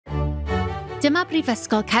Dyma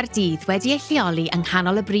Prifysgol Caerdydd wedi ei lleoli yng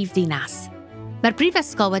nghanol y brifddinas. Mae'r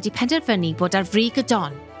Prifysgol wedi penderfynu bod ar frig y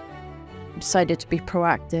don. We decided to be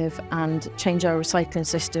proactive and change our recycling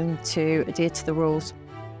system to adhere to the rules.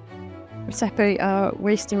 We separate our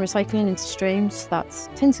waste and recycling into streams. That's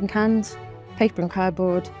tins and cans, paper and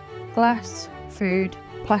cardboard, glass, food,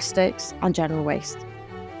 plastics and general waste.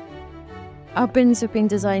 Our bins have been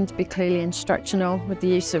designed to be clearly instructional with the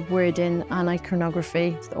use of wording and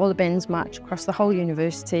iconography. All the bins match across the whole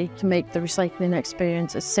university to make the recycling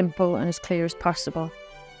experience as simple and as clear as possible.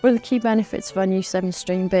 One of the key benefits of our new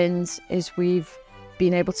 7-stream bins is we've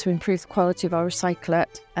been able to improve the quality of our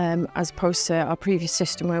recyclate as opposed to our previous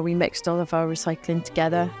system where we mixed all of our recycling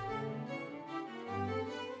together.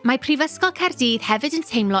 Mae Prifysgol Caerdydd hefyd yn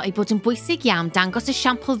teimlo ei bod yn bwysig iawn dangos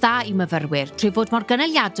esiampl dda i myfyrwyr trwy fod mor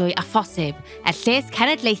gynaliadwy a phosib er lles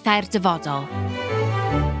cenedlaethau'r dyfodol.